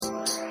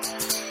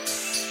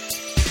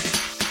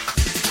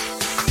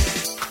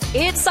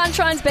It's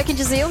Sunshine's Becky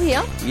Jazeel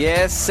here.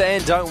 Yes,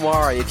 and don't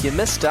worry, if you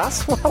missed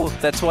us, well,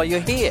 that's why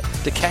you're here,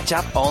 to catch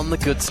up on the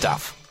good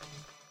stuff.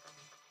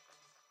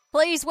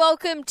 Please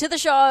welcome to the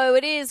show.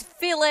 It is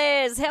Phil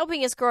Ayres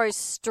helping us grow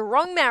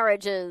strong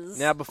marriages.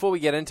 Now, before we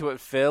get into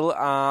it, Phil,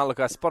 look,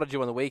 I spotted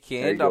you on the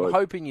weekend. Hey, I'm guys.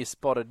 hoping you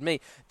spotted me.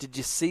 Did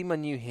you see my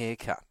new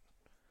haircut?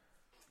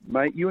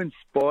 Mate, you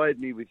inspired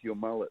me with your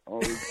mullet.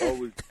 I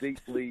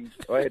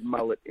had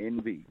mullet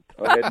envy.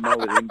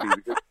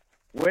 Because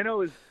when I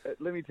was,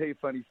 let me tell you a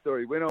funny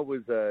story. When I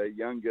was a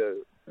younger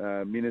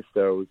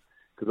minister,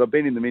 because I've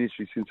been in the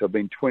ministry since I've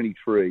been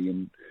 23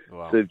 and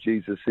served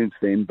Jesus since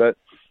then. But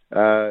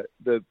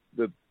the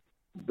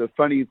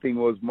funny thing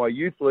was my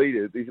youth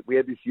leader, we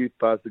had this youth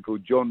pastor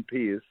called John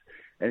Pierce,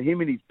 and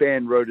him and his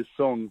band wrote a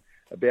song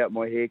about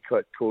my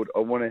haircut called I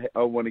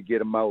want to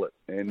get a mullet,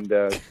 and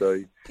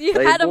so You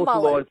they had a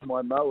immortalised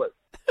my mullet.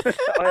 I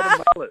had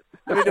a mullet.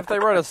 I mean, if they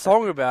wrote a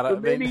song about it,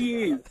 For many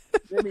years.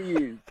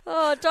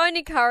 Oh, don't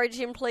encourage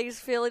him, please,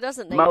 Phil. He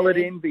doesn't need Mullet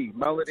it. envy.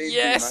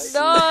 Yes! Mate.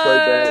 No! It's so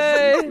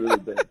bad. It's really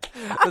bad.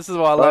 This is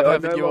why I love I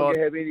having no you on.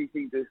 longer have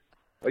anything to...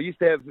 I used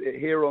to have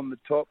hair on the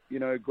top,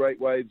 great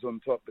waves on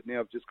top, but now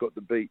I've just got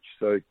the beach,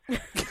 so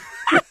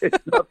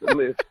it's nothing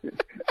left.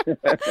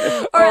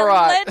 All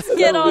right. Let's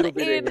get A on little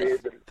bit in of hair,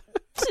 but-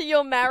 to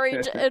your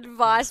marriage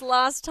advice.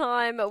 Last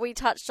time we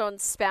touched on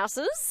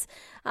spouses,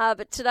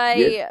 but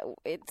today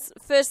it's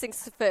first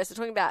things first. We're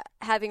talking about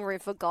having room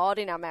for God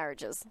in our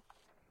marriages.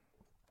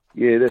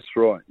 Yeah, that's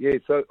right. Yeah,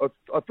 so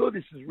I thought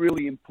this is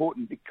really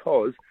important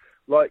because,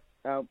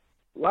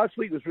 last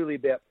week was really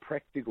about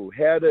practical,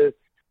 how to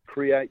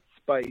create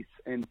space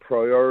and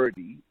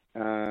priority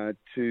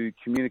to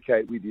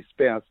communicate with your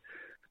spouse.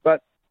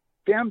 But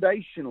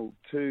foundational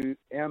to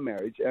our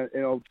marriage, and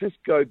I'll just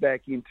go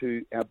back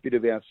into a bit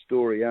of our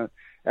story. Our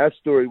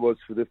story was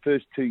for the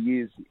first 2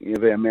 years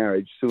of our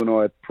marriage, Sue and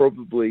I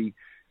probably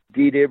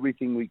did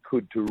everything we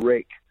could to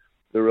wreck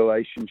the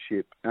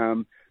relationship.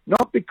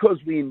 Not because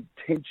we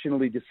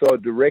intentionally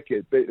decided to wreck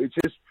it, but it's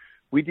just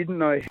we didn't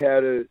know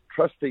how to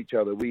trust each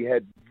other. We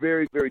had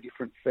very, very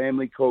different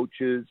family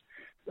cultures,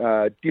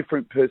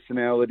 different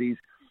personalities,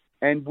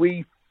 and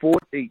we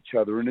fought each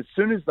other. And as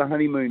soon as the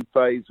honeymoon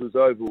phase was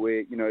over,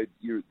 where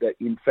you're that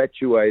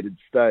infatuated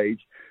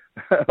stage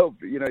of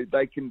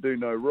they can do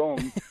no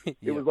wrong,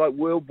 it was like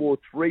World War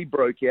III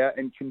broke out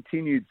and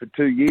continued for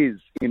 2 years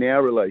in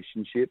our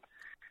relationship.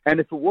 And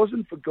if it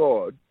wasn't for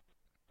God,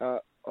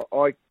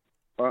 I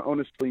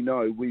honestly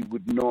know we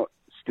would not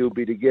still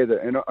be together.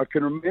 And I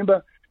can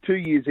remember 2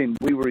 years in,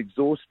 we were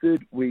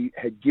exhausted. We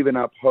had given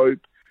up hope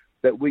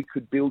that we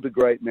could build a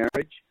great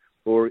marriage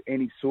or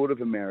any sort of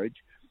a marriage.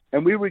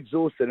 And we were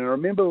exhausted. And I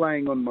remember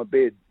laying on my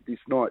bed this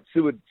night.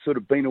 Sue had sort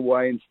of been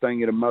away and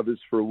staying at her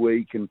mother's for a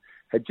week and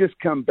had just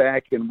come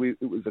back, and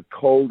it was a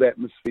cold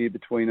atmosphere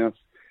between us.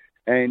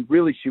 And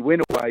really, she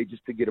went away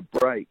just to get a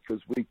break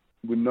because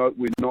we're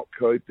not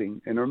coping.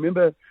 And I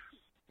remember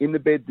in the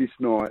bed this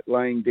night,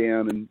 laying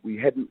down, and we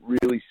hadn't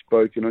really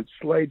spoken. I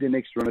just laid there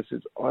next to her and I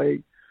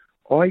said,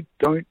 I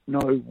don't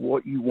know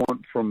what you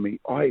want from me.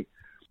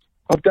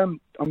 I've done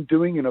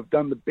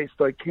the best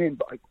I can,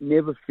 but I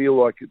never feel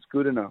like it's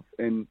good enough.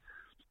 And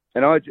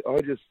I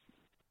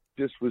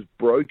just was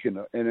broken.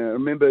 And I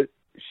remember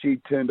she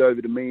turned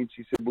over to me and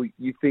she said, well,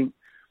 you think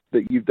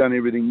that you've done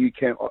everything you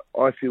can.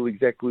 I feel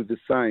exactly the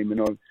same.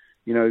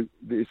 And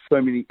there's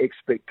so many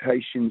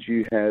expectations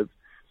you have.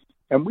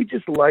 And we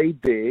just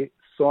laid there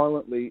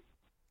silently,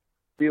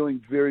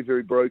 feeling very,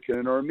 very broken.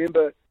 And I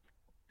remember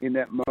in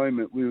that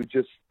moment, we were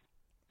just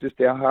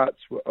our hearts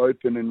were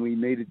open and we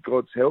needed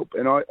God's help.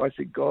 And I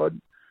said, God,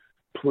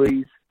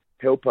 please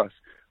help us.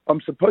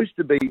 I'm supposed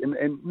to be,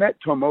 and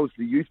that time I was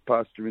the youth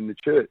pastor in the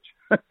church.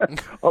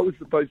 I was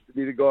supposed to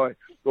be the guy,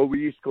 well, we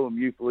used to call them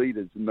youth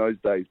leaders in those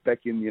days,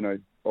 back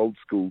in, old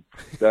school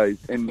days.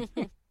 And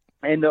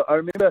I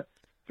remember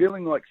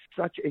feeling like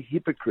such a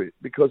hypocrite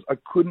because I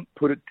couldn't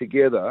put it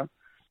together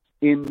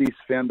in this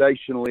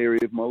foundational area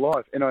of my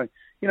life. And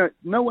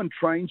no one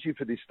trains you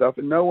for this stuff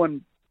and no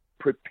one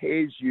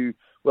prepares you.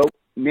 Well,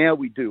 now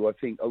we do, I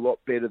think, a lot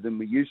better than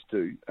we used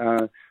to.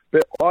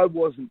 But I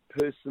wasn't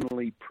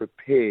personally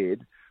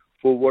prepared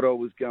for what I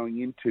was going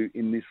into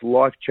in this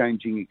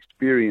life-changing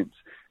experience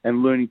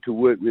and learning to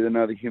work with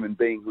another human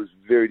being who was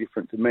very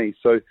different to me.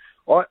 So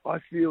I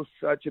feel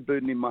such a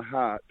burden in my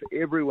heart for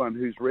everyone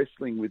who's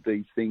wrestling with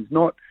these things.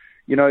 Not,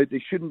 there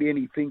shouldn't be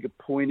any finger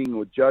pointing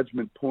or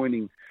judgment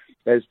pointing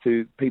as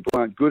to people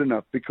aren't good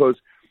enough, because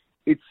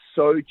it's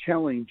so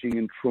challenging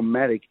and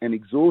traumatic and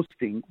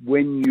exhausting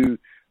when you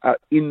are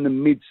in the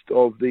midst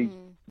of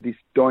this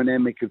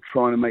dynamic of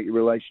trying to make your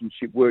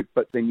relationship work,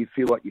 but then you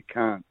feel like you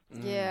can't.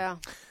 Yeah.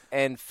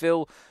 And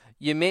Phil,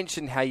 you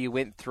mentioned how you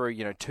went through,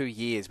 2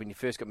 years when you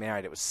first got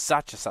married. It was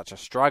such a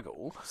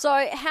struggle.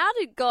 So how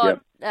did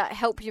God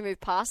help you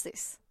move past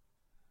this?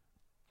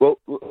 Well,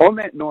 on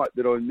that night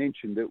that I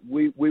mentioned, that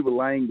we were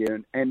laying there,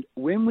 and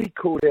when we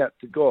called out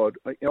to God,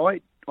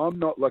 I'm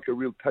not like a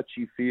real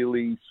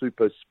touchy-feely,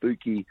 super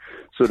spooky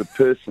sort of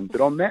person,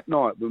 but on that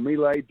night when we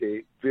laid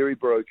there, very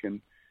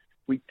broken,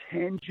 we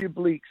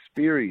tangibly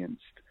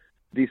experienced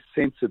this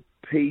sense of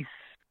peace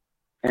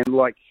and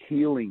like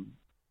healing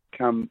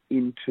come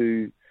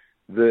into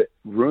the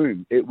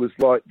room. It was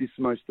like this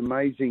most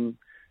amazing,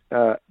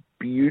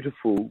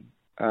 beautiful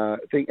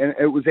thing. And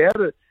it was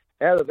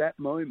out of that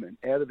moment,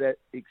 out of that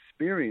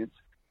experience,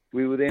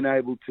 we were then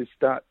able to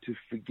start to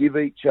forgive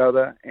each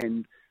other,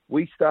 and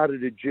we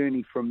started a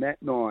journey from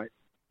that night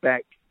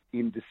back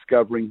in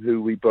discovering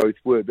who we both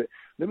were. But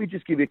let me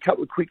just give you a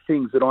couple of quick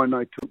things that I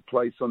know took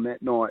place on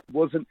that night. It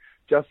wasn't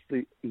just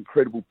the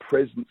incredible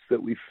presence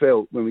that we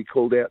felt when we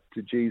called out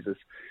to Jesus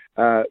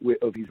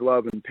of his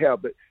love and power,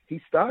 but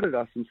he started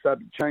us and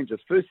started to change us.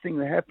 First thing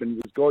that happened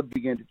was God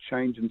began to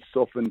change and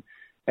soften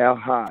our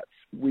hearts.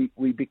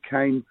 We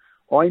became,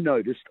 I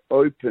noticed,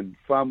 open,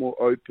 far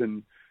more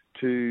open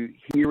to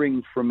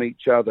hearing from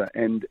each other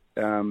and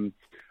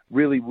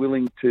really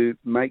willing to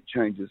make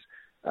changes.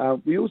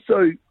 We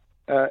also,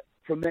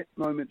 from that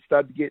moment,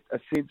 started to get a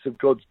sense of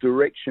God's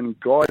direction and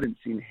guidance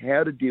in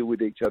how to deal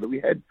with each other. We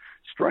had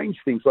strange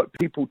things like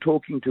people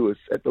talking to us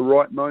at the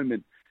right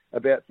moment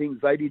about things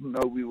they didn't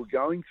know we were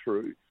going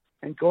through.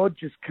 And God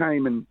just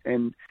came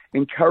and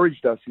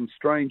encouraged us in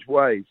strange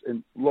ways,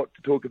 and a lot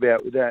to talk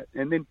about with that.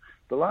 And then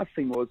the last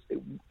thing was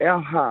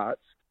our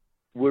hearts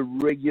were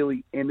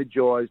regularly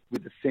energized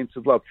with a sense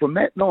of love. From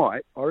that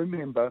night, I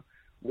remember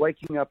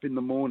waking up in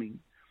the morning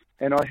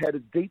and I had a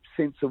deep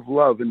sense of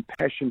love and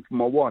passion for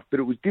my wife, but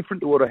it was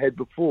different to what I had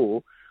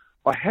before.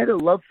 I had a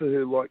love for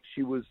her like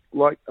she was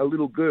like a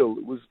little girl.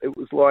 It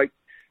was like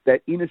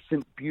that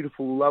innocent,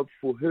 beautiful love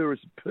for her as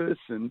a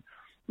person,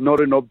 not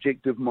an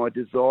object of my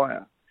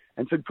desire.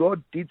 And so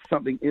God did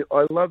something.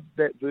 I love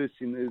that verse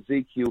in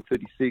Ezekiel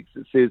 36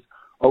 that says,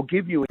 I'll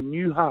give you a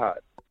new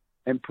heart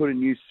and put a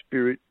new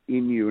spirit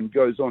in you, and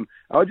goes on.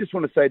 I just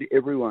want to say to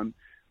everyone,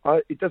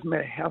 it doesn't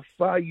matter how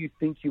far you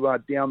think you are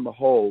down the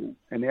hole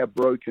and how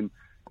broken,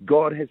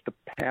 God has the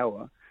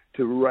power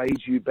to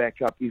raise you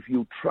back up if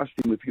you'll trust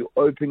him, if you'll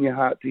open your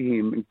heart to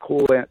him and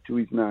call out to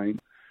his name.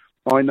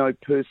 I know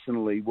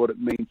personally what it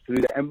means to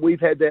do that. And we've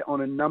had that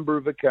on a number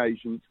of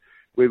occasions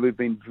where we've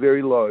been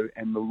very low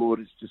and the Lord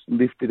has just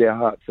lifted our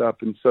hearts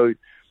up. And so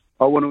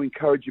I want to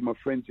encourage you, my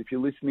friends, if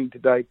you're listening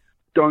today,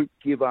 don't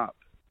give up.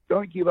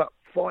 Don't give up.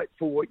 Fight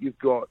for what you've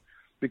got,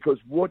 because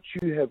what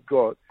you have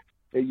got,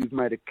 you've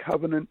made a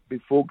covenant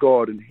before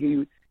God, and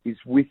he is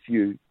with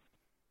you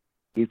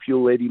if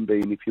you'll let him be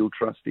and if you'll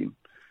trust him.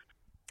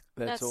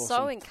 That's awesome.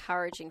 So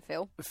encouraging,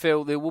 Phil.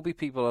 Phil, there will be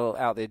people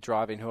out there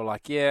driving who are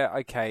like, yeah,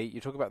 okay,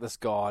 you talk about this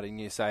God and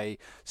you say,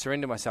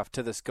 surrender myself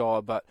to this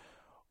God, but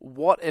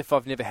what if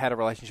I've never had a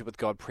relationship with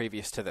God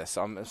previous to this?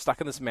 I'm stuck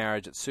in this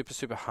marriage. It's super,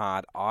 super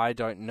hard. I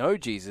don't know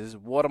Jesus.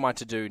 What am I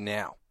to do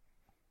now?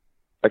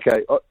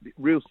 Okay,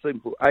 real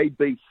simple. A,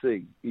 B, C.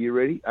 Are you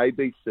ready? A,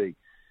 B, C.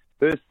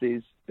 First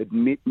is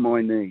admit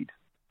my need.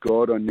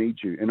 God, I need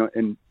you.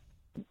 And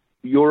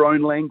your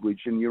own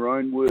language and your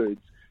own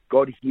words,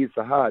 God hears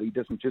the heart. He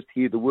doesn't just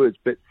hear the words,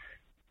 but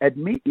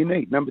admit your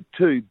need. Number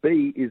 2,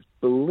 B, is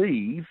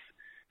believe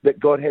that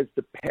God has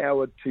the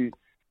power to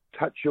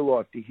touch your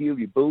life, to heal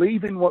you.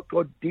 Believe in what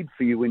God did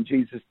for you when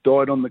Jesus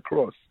died on the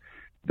cross.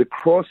 The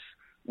cross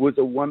was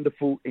a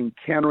wonderful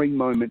encountering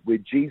moment where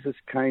Jesus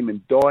came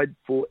and died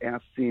for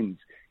our sins,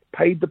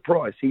 paid the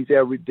price. He's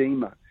our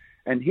Redeemer,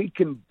 and he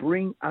can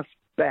bring us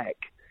back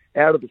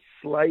out of the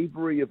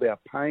slavery of our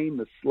pain,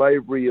 the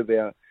slavery of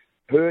our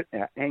hurt,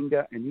 our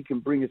anger, and he can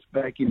bring us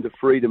back into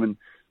freedom. And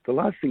the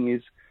last thing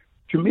is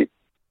commit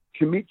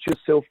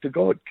yourself to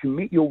God.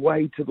 Commit your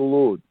way to the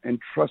Lord and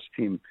trust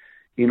him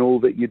in all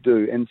that you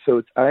do. And so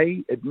it's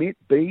A, admit.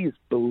 B is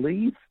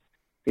believe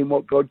in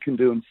what God can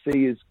do, and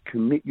C is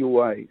commit your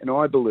way. And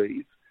I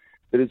believe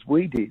that as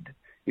we did,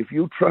 if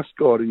you'll trust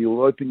God and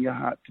you'll open your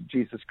heart to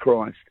Jesus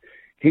Christ,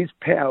 his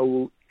power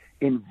will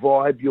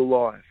imbibe your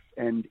life,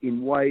 and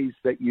in ways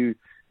that you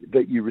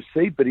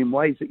receive, but in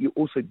ways that you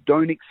also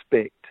don't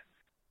expect,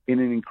 in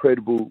an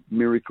incredible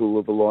miracle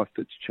of a life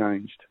that's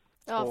changed.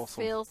 Oh,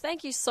 Awesome. Phil,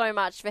 thank you so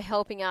much for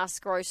helping us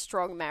grow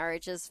strong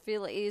marriages.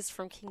 Phil is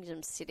from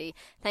Kingdom City.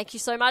 Thank you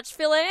so much,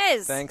 Phil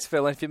is. Thanks,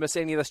 Phil. And if you miss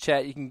any of this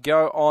chat, you can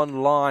go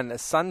online at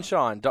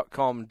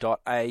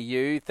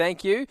sunshine.com.au.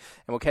 Thank you, and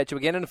we'll catch you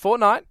again in a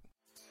fortnight.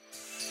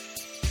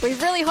 We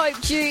really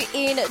hoped you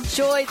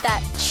enjoyed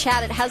that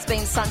chat. It has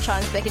been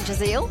Sunshine's Beck and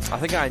Jazeel. I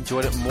think I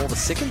enjoyed it more the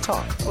second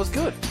time. It was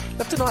good.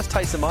 Left a nice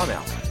taste in my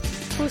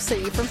mouth. We'll see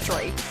you from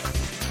 3.